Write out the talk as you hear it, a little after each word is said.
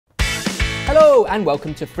Hello and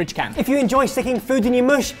welcome to Fridge Camp. If you enjoy sticking food in your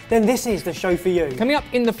mush, then this is the show for you. Coming up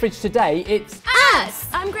in the fridge today, it's us!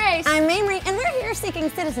 I'm Grace. I'm Mamrie, and we're here seeking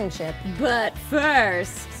citizenship. But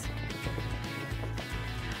first,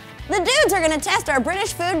 the dudes are gonna test our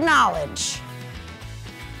British food knowledge.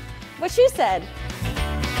 What you said.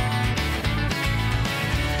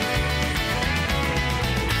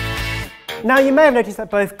 Now, you may have noticed that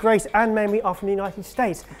both Grace and Mamrie are from the United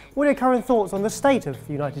States. What are your current thoughts on the state of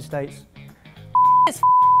the United States? It's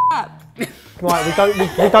up. Right,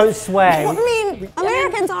 we don't swear. I mean,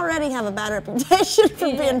 Americans already have a bad reputation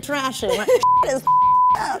for being trashy. Like, is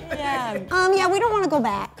up. Yeah. Yeah, we don't want to go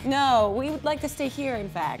back. No, we would like to stay here, in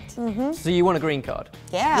fact. So you want a green card?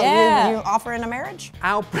 Yeah. You offer in a marriage?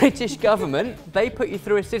 Our British government, they put you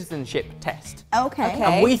through a citizenship test. Okay.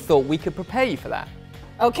 And we thought we could prepare you for that.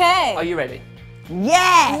 Okay. Are you ready?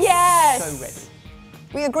 Yes! Yes! So ready.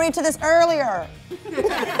 We agreed to this earlier.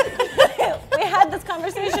 We had this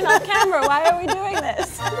conversation off camera. Why are we doing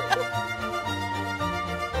this? All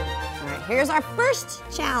right, here's our first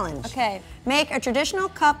challenge. Okay. Make a traditional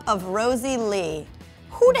cup of Rosie Lee.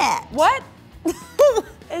 Who dat? What?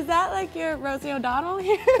 Is that like your Rosie O'Donnell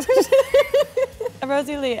here?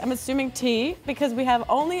 Rosie Lee, I'm assuming tea, because we have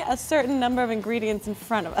only a certain number of ingredients in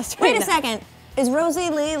front of us right Wait a now. second. Is Rosie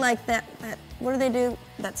Lee like that, what do they do,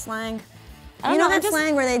 that slang? I You don't know know, that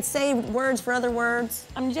slang where they'd say words for other words?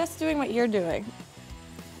 I'm just doing what you're doing.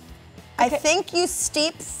 I think you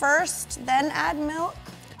steep first, then add milk.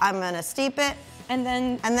 I'm gonna steep it, And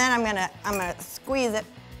then, I'm gonna squeeze it.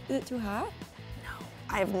 is it too hot?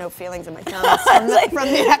 I have no feelings in my thumbs from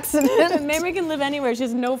the accident. Mamrie can live anywhere. She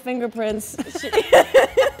has no fingerprints.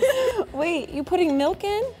 Wait, you putting milk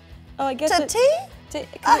in? Oh, I guess To tea?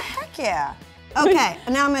 Oh, Heck yeah. Okay,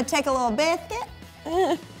 and now I'm gonna take a little biscuit.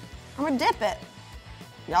 I'm gonna dip it.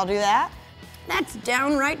 Y'all do that? That's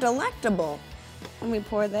downright delectable. And we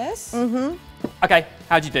pour this. Okay,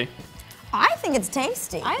 how'd you do? I think it's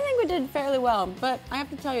tasty. I think we did fairly well, but I have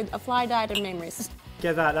to tell you, a fly died in Mamrie's.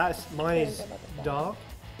 Get that, mine is dark,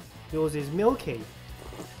 yours is milky.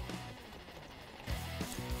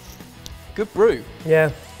 Good brew.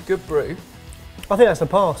 Yeah, Good brew. I think that's a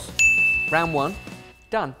pass. Round one,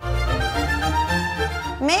 done.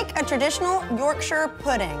 Make a traditional Yorkshire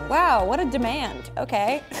pudding. Wow, what a demand.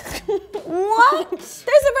 Okay. What? There's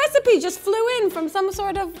a recipe just flew in from some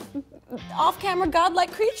sort of off-camera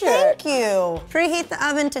godlike creature. Thank you. Preheat the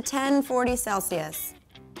oven to 1040 Celsius.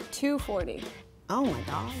 240. Oh my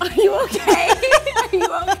God. Are you okay? Are you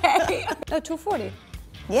okay? No, 240.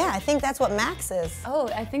 Yeah, I think that's what max is. Oh,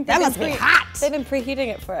 I think That must be hot. They've been preheating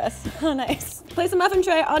it for us. Oh, nice. Place a muffin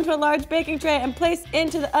tray onto a large baking tray and place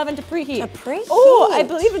into the oven to preheat. To preheat? Oh, I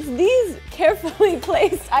believe it's these carefully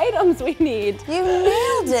placed items we need. You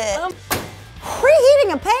nailed it.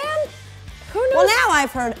 Preheating a pan? Who knows? Well, now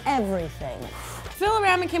I've heard everything. Fill a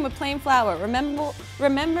ramen can with plain flour.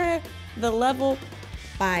 Remember the level.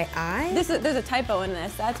 By eye? There's a typo in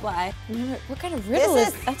this. That's why. Remember, what kind of riddle This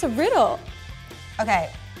is? is- That's a riddle.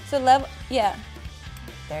 Okay, So level. Yeah.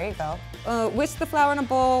 there you go. Whisk the flour in a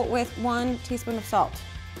bowl with 1 teaspoon of salt.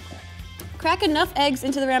 Crack enough eggs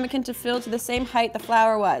into the ramekin to fill to the same height the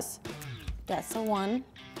flour was. That's a 1.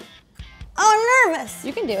 Oh, I'm nervous.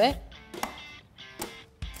 You can do it.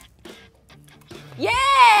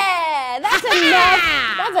 Yeah! That's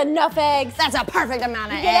enough. That's enough eggs. That's a perfect amount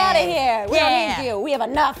of eggs. Get out of here. We don't Yeah. need you. We have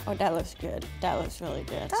enough. Oh, that looks good. That looks really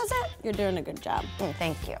good. Does it? You're doing a good job.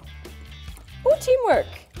 Thank you. Ooh, teamwork.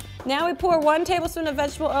 Now we pour 1 tablespoon of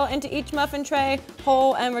vegetable oil into each muffin tray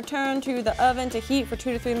whole and return to the oven to heat for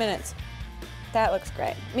 2 to 3 minutes. That looks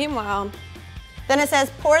great. Meanwhile, Then it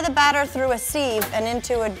says pour the batter through a sieve and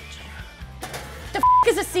into a... the f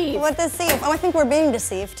is a sieve? What is sieve? Oh, I think we're being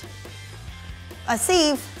deceived. A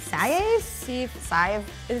sieve. Sieve? Sieve. Sieve.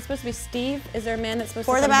 Is it supposed to be Steve? Is there a man that's supposed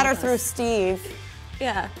Pour to the come help batter through us? Steve.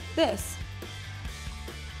 Yeah, this.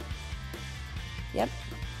 Yep.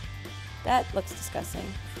 That looks disgusting.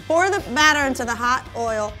 Pour the batter into the hot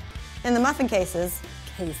oil in the muffin cases.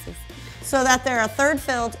 So that they're a third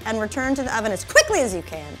filled and return to the oven as quickly as you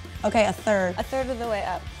can. Okay, a third. A third of the way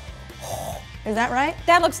up. Is that right?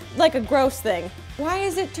 That looks like a gross thing. Why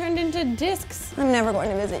is it turned into discs? I'm never going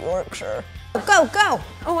to visit Yorkshire. Go, go.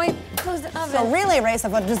 Oh wait, close the oven. It's a relay race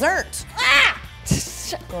of a dessert. Ah!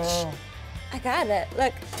 I got it.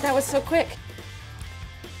 Look, that was so quick.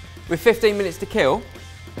 With 15 minutes to kill,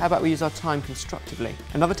 how about we use our time constructively?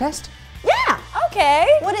 Another test? Yeah. Okay.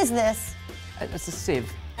 What is this? That's a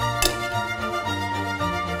sieve.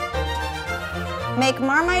 Make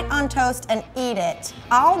Marmite on toast and eat it.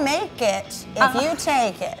 I'll make it if you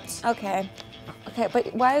take it. Okay. Okay,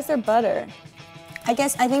 but why is there butter? I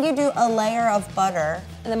think you do a layer of butter.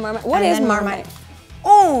 And then Marmite. What is Marmite?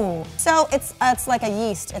 Oh, so it's like a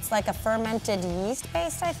yeast. It's like a fermented yeast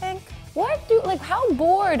paste, I think. How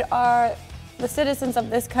bored are the citizens of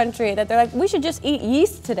this country that they're like, we should just eat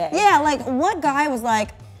yeast today? Yeah, like what guy was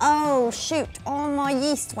like, oh shoot, all my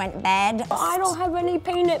yeast went bad. I don't have any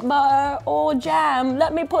peanut butter or jam.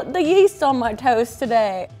 Let me put the yeast on my toast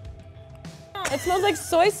today. It smells like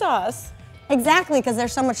soy sauce. Exactly, because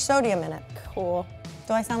there's so much sodium in it. Cool.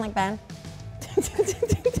 Do I sound like Ben?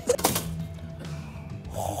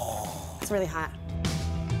 It's really hot.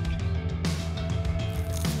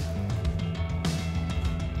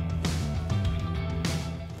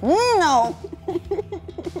 No.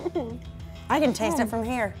 I can taste it from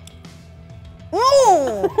here.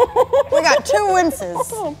 Ooh! We got 2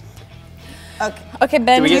 winces. Okay. Okay,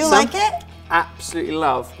 Ben, do you like it? Absolutely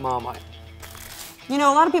love Marmite. You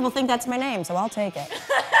know, a lot of people think that's my name, so I'll take it.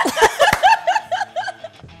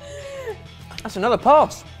 That's another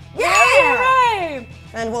pass. Yeah! Hooray!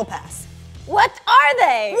 And we'll pass. What are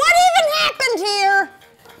they? What even happened here?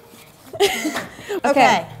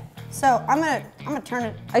 Okay. So I'm gonna turn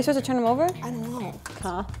it. Are you supposed to turn them over? I don't know.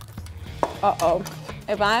 Huh? Uh-oh.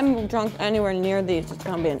 If I'm drunk anywhere near these, it's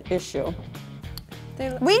gonna be an issue.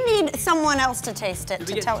 We need someone else to taste it Did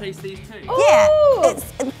we get to taste these too? Yeah.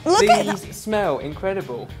 Look at These smell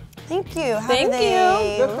incredible. Thank you. How Thank do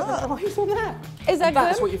they you. Look at the price on that. Is that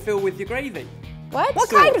That's good? what you fill with your gravy. What? What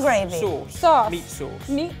kind of gravy? Sauce. Meat sauce.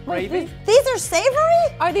 Meat? Gravy? These are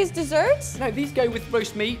savory? Are these desserts? No, these go with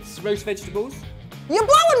roast meats, roast vegetables. You're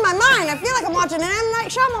blowing my mind. I feel like I'm watching an M. Night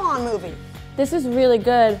Shyamalan movie. This is really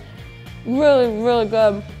good. Really, really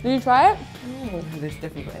good. Did you try it? There's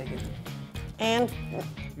definitely got egg in it. And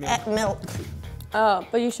milk. Oh,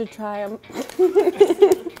 but you should try them.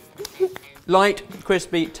 Light,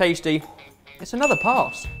 crispy, tasty. It's another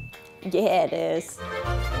pass. Yeah, it is.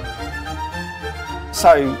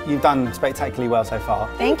 So, you've done spectacularly well so far.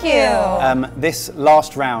 Thank you. This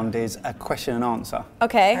last round is a question and answer.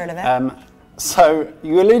 Okay. Heard of it? So,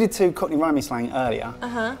 you alluded to Cockney rhyming slang earlier,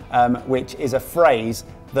 which is a phrase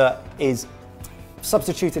that is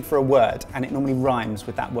substituted for a word, and it normally rhymes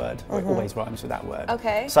with that word, or it always rhymes with that word.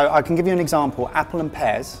 Okay. So, I can give you an example. Apple and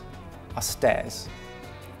pears are stairs.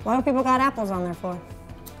 What do people got apples on there for?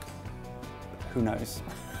 Who knows?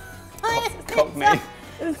 Cockney.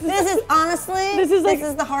 This is honestly, this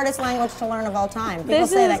is the hardest language to learn of all time. People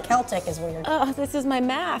say that Celtic is weird. Oh, this is my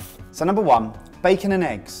math. So number 1, bacon and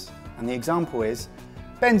eggs. And the example is,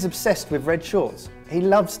 Ben's obsessed with red shorts. He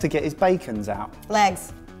loves to get his bacons out.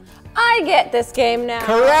 Legs. I get this game now.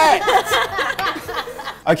 Correct!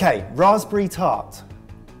 Okay, raspberry tart.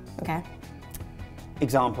 Okay.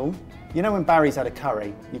 Example, you know when Barry's had a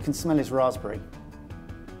curry, you can smell his raspberry.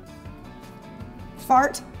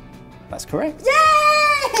 Fart. That's correct. Yay!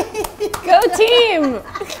 Go team!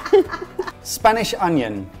 Spanish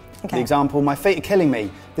onion. Okay. The example, my feet are killing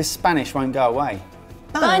me. This Spanish won't go away.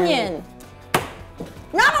 Onion.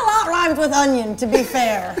 Not a lot rhymes with onion, to be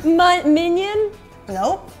fair. Minion?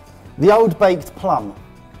 Nope. The old baked plum.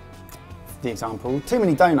 The example, too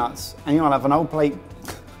many donuts and you'll have an old plate.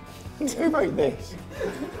 Who wrote this?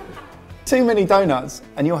 Too many donuts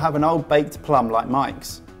and you'll have an old baked plum like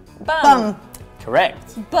Mike's. Bum.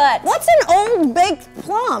 Correct. But. What's an old baked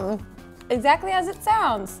plum? Exactly as it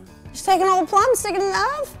sounds. Just take an old plum, stick it in the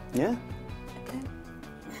oven? Yeah.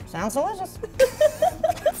 Sounds delicious.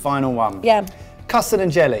 Final one. Yeah. Custard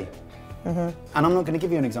and jelly. And I'm not going to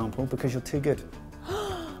give you an example because you're too good.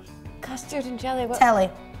 Custard and jelly. What? Telly.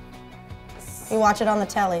 You watch it on the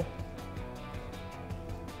telly.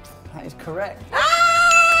 That is correct. Yeah!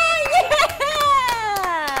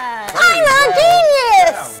 I'm a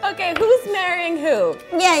genius! Okay, who's marrying who?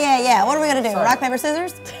 Yeah. What are we gonna do? Rock, paper,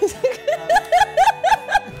 scissors?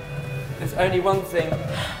 There's only one thing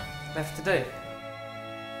left to do.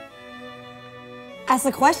 Ask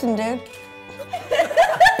the question, dude.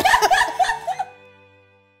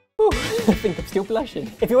 I think I'm still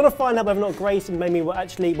blushing. If you want to find out whether or not Grace and Mamrie were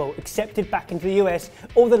actually, accepted back into the US,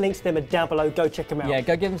 all the links to them are down below. Go check them out. Yeah,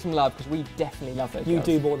 go give them some love because we definitely love those You girls.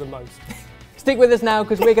 do more than most. Stick with us now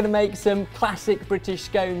because we're going to make some classic British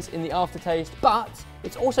scones in the AfterTaste, but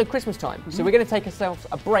it's also Christmas time, so we're going to take ourselves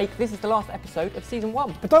a break. This is the last episode of season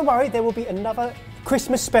 1. But don't worry, there will be another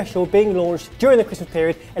Christmas special being launched during the Christmas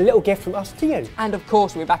period, a little gift from us to you. And of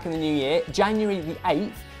course, we're back in the new year, January the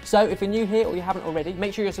 8th. So if you're new here or you haven't already,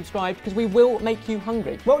 make sure you're subscribed because we will make you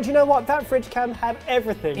hungry. Well, do you know what? That fridge cam had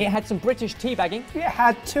everything. It had some British teabagging. It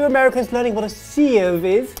had 2 Americans learning what a sieve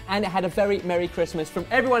is. And it had a very Merry Christmas from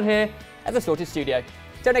everyone here at the Sorted Studio.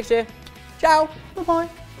 Till next year, ciao. Bye-bye.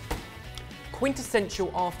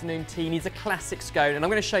 quintessential afternoon tea needs a classic scone, and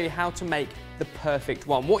I'm going to show you how to make the perfect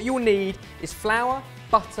one. What you'll need is flour,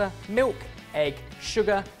 butter, milk, egg,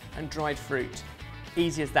 sugar and dried fruit.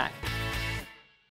 Easy as that.